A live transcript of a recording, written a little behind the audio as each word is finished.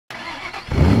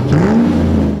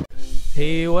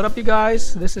Hey, what up you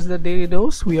guys? This is the Daily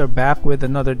Dose. We are back with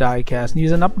another Diecast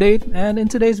news and update, and in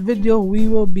today's video we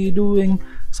will be doing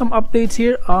some updates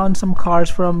here on some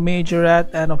cars from Majorette,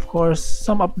 and of course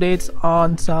some updates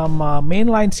on some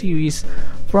mainline series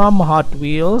from Hot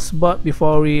Wheels. But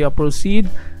before we proceed,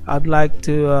 I'd like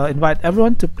to invite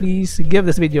everyone to please give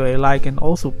this video a like, and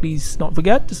also please don't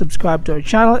forget to subscribe to our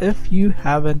channel if you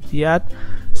haven't yet.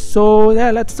 So yeah,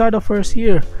 let's start off first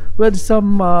here with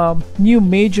some new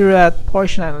Majorette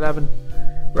Porsche 911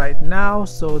 right now.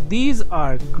 So these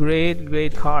are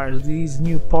great cars. These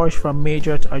new Porsche from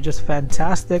Majorette are just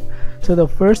fantastic. So the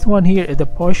first one here is the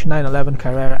Porsche 911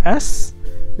 Carrera S.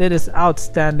 That is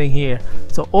outstanding here.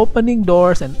 So opening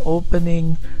doors and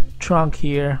opening trunk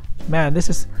here, man, this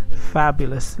is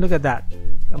fabulous. Look at that,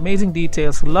 amazing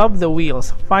details. Love the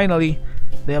wheels. Finally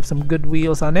they have some good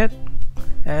wheels on it.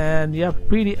 And yeah,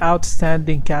 pretty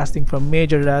outstanding casting from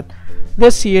Majorette.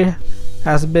 This year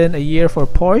has been a year for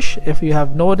Porsche. If you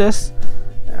have noticed,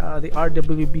 the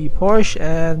RWB Porsche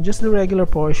and just the regular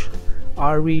Porsche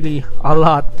are really a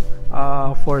lot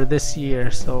for this year.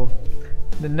 So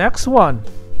the next one,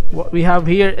 what we have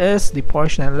here is the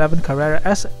Porsche 911 Carrera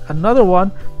S. Another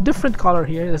one, different color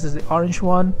here. This is the orange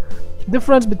one.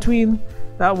 Difference between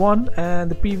that one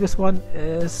and the previous one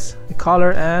is the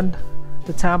color and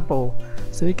the tampo.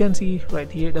 So you can see right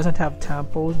here, it doesn't have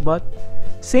tampos, but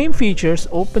same features,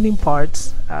 opening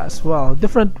parts as well.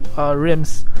 Different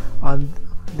rims on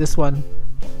this one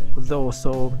though.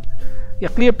 So yeah,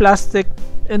 clear plastic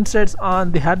inserts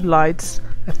on the headlights.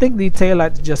 I think the tail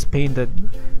light is just painted.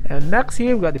 And next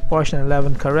here we got the Porsche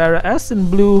 911 Carrera S in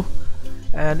blue,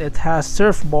 and it has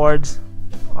surfboards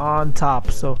on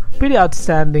top. So pretty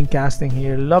outstanding casting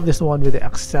here. Love this one with the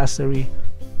accessory.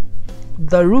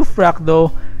 The roof rack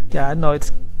though, yeah, I know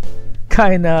it's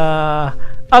kinda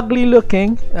ugly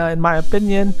looking in my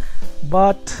opinion,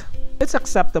 but it's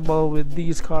acceptable with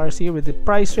these cars here, with the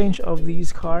price range of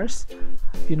these cars,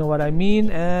 if you know what I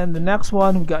mean. And the next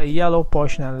one, we got a yellow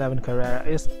Porsche 911 Carrera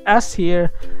is S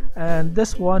here, and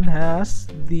this one has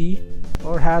a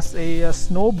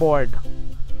snowboard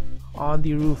on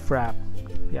the roof rack.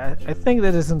 Yeah, I think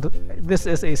this is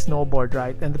a snowboard,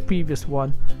 right? And the previous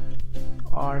one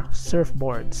are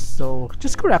surfboards. So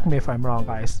just correct me if I'm wrong,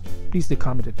 guys. Please do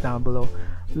comment it down below.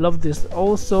 Love this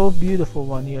also beautiful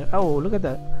one here. Oh, look at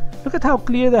that. Look at how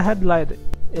clear the headlight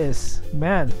is.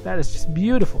 Man, that is just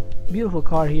beautiful. Beautiful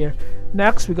car here.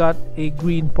 Next we got a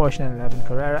green Porsche 911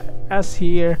 Carrera S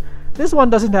here. This one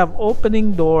doesn't have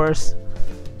opening doors,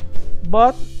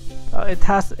 but it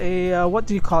has a what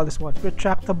do you call this one?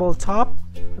 Retractable top,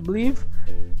 I believe.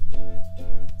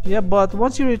 Yeah, but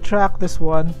once you retract this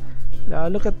one,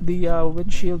 look at the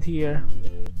windshield here.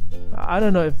 I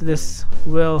don't know if this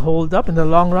will hold up in the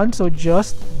long run, so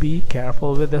just be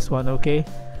careful with this one, okay?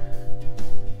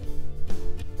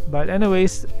 But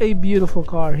anyways, a beautiful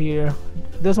car here.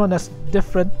 This one has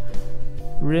different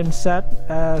rim set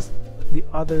as the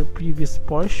other previous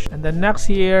Porsche. And then next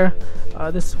here,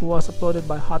 this was uploaded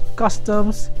by Hot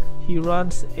Customs. He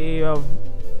runs a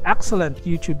excellent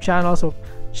YouTube channel, so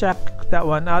check that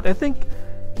one out. I think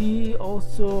he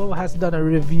also has done a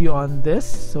review on this,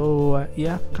 so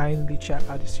yeah, kindly check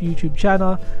out his YouTube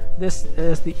channel. This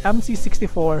is the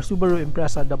MC64 Subaru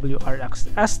Impreza WRX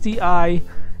STI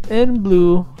in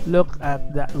blue. Look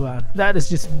at that one. That is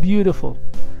just beautiful.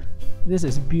 This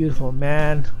is beautiful,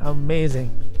 man. Amazing.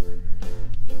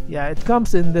 Yeah, it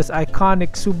comes in this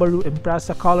iconic Subaru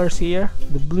Impreza colors here,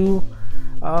 the blue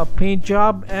paint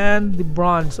job and the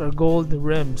bronze or gold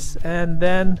rims. And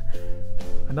then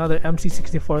another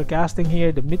MC64 casting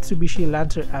here, the Mitsubishi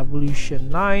Lancer Evolution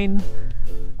 9.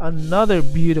 Another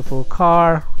beautiful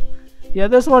car. Yeah,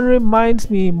 this one reminds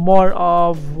me more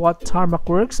of what Tarmac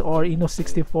Works or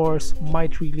Inno64's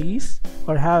might release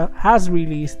or has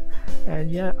released. And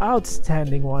yeah,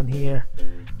 outstanding one here.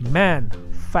 Man,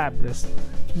 fabulous.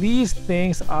 These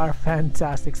things are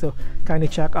fantastic. So kindly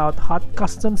check out Hot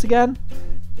Customs again.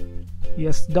 He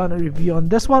has done a review on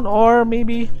this one, or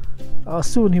maybe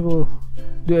soon he will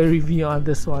do a review on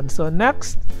this one. So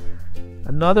next,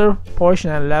 another Porsche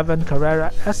 911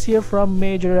 Carrera S here from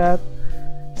Majorette.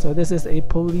 So this is a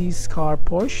police car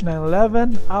Porsche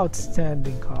 911.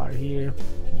 Outstanding car here.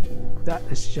 That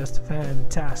is just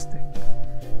fantastic,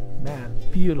 man.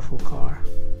 Beautiful car.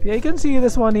 Yeah, you can see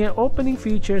this one here, opening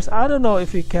features. I don't know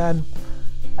if you can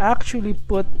actually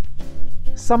put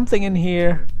something in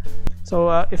here.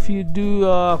 So if you do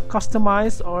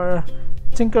customize or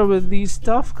tinker with these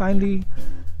stuff, kindly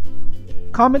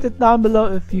comment it down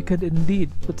below if you could indeed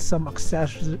put some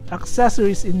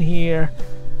accessories in here,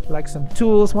 like some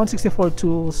tools, 164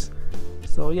 tools,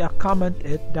 So yeah, comment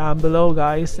it down below,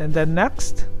 guys. And then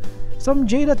next, some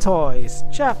Jada toys.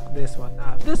 Check this one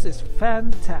out. This is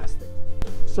fantastic.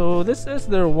 So this is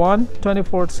their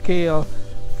 1/24 scale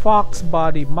Fox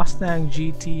body Mustang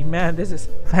GT. Man, this is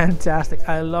fantastic.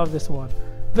 I love this one.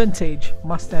 Vintage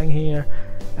Mustang here,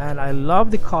 and I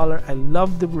love the color. I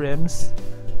love the rims.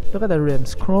 Look at the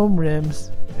rims, chrome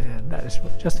rims, and that is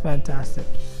just fantastic.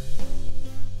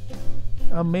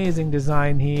 Amazing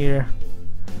design here.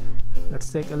 Let's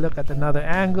take a look at another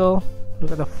angle.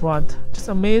 Look at the front. Just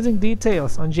amazing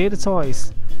details on Jada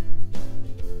Toys.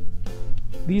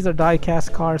 These are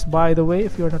die-cast cars, by the way,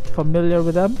 if you're not familiar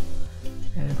with them.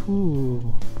 And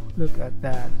ooh, look at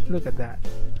that. Look at that.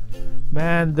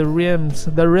 Man, the rims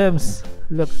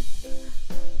look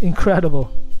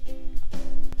incredible.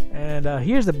 And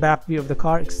here's the back view of the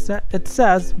car. It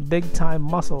says Big Time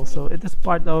Muscle, so it is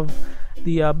part of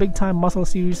the Big Time Muscle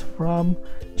series from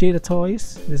Jada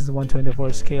Toys. This is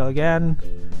 1/24 scale again.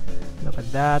 Look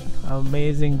at that,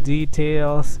 amazing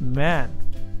details, man.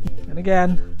 And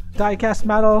again, die-cast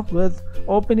metal with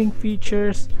opening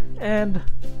features and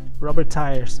rubber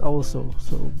tires also.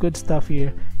 So good stuff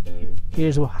here.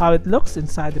 Here's how it looks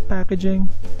inside the packaging.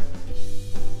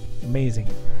 Amazing.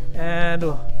 And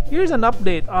here's an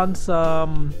update on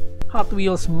some Hot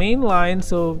Wheels mainline.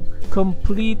 So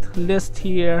complete list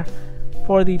here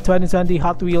for the 2020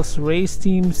 Hot Wheels Race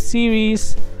Team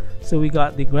Series. So we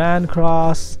got the Grand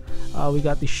Cross, we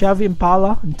got the Chevy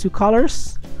Impala in 2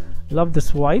 colors. Love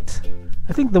this white.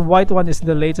 I think the white one is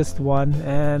the latest one,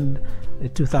 and the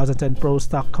 2010 Pro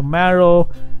Stock Camaro,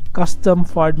 custom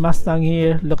Ford Mustang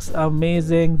here, looks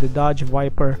amazing. The Dodge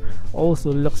Viper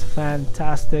also looks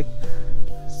fantastic.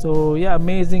 So yeah,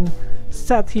 amazing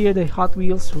set here, the Hot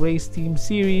Wheels Race Team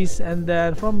Series. And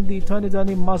then from the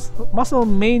 2020 Muscle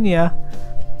Mania,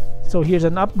 so here's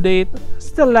an update.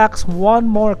 Still lacks one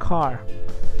more car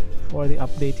for the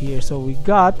update here. So we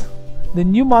got the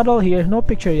new model here, no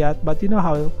picture yet, but you know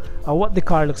how what the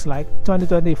car looks like.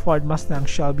 2020 Ford Mustang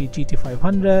Shelby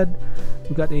GT500.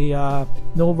 We got a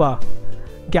Nova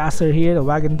gasser here, the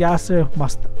wagon gasser.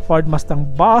 Ford Mustang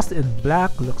Boss in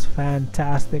black, looks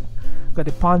fantastic. Got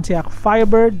the Pontiac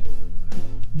Firebird,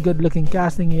 good looking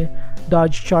casting here.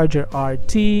 Dodge Charger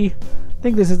RT. I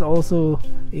think this is also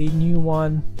a new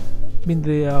one. I mean,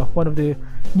 the one of the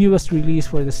newest release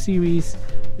for the series.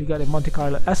 We got a Monte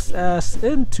Carlo SS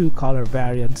in 2 color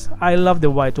variants. I love the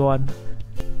white one.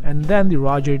 And then the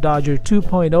Roger Dodger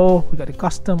 2.0. We got a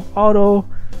custom auto,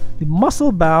 the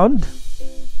Muscle Bound,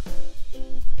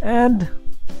 and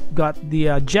got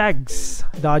the Jags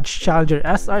Dodge Challenger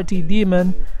SRT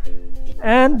Demon,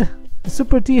 and the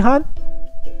Super T Hunt.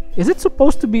 Is it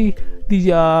supposed to be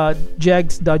the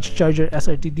Jags Dodge Charger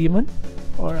SRT Demon?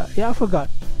 Or yeah, I forgot.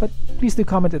 But please do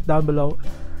comment it down below.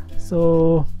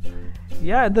 So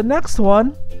yeah, and the next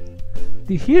one,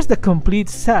 here's the complete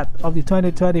set of the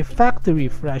 2020 Factory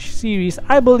Fresh series.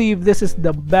 I believe this is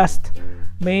the best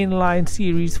mainline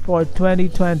series for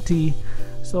 2020.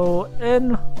 So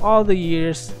in all the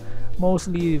years,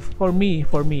 mostly for me,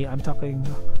 I'm talking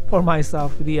for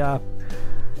myself, the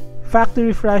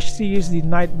Factory Fresh series, the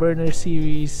Night Burner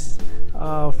series,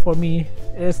 for me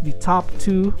is the top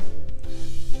 2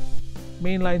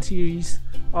 mainline series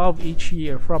of each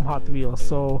year from Hot Wheels.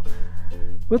 So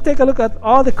we'll take a look at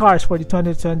all the cars for the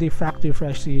 2020 Factory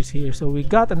Fresh series here. So we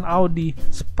got an Audi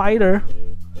Spider,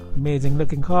 amazing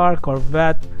looking car.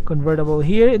 Corvette convertible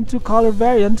here in 2 color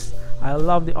variants. I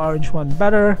love the orange one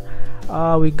better.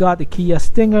 We got the Kia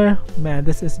Stinger. Man,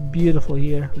 this is beautiful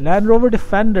here. Land Rover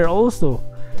Defender also,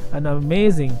 an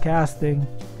amazing casting.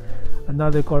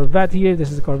 Another Corvette here.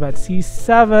 This is a Corvette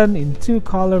C7 in 2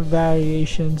 color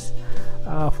variations.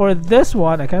 For this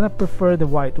one, I kind of prefer the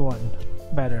white one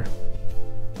better.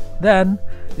 Then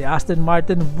the Aston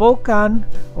Martin Vulcan,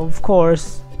 of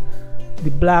course, the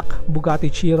black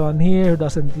Bugatti Chiron here. Who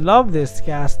doesn't love this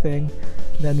casting?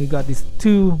 Then we got these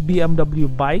 2 BMW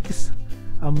bikes,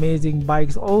 amazing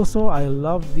bikes also. I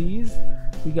love these.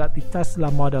 We got the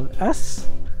Tesla Model S,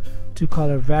 2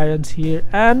 color variants here,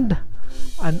 and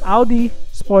an Audi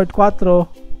Sport Quattro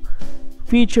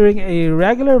featuring a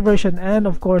regular version and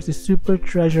of course the Super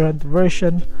Treasure Hunt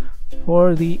version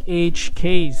for the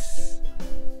HKs.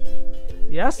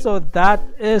 Yes, so that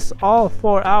is all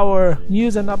for our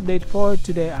news and update for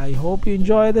today. I hope you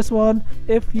enjoyed this one.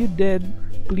 If you did,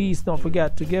 please don't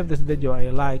forget to give this video a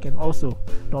like, and also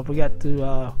don't forget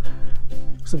to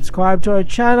subscribe to our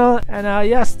channel. And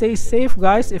yeah, stay safe,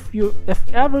 guys. If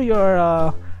ever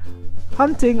you're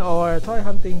hunting or toy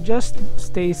hunting, just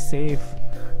stay safe.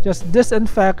 Just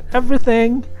disinfect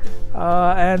everything,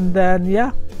 and then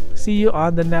yeah, see you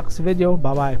on the next video.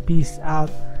 Bye bye, peace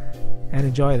out. and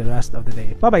enjoy the rest of the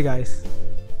day. Bye bye, guys.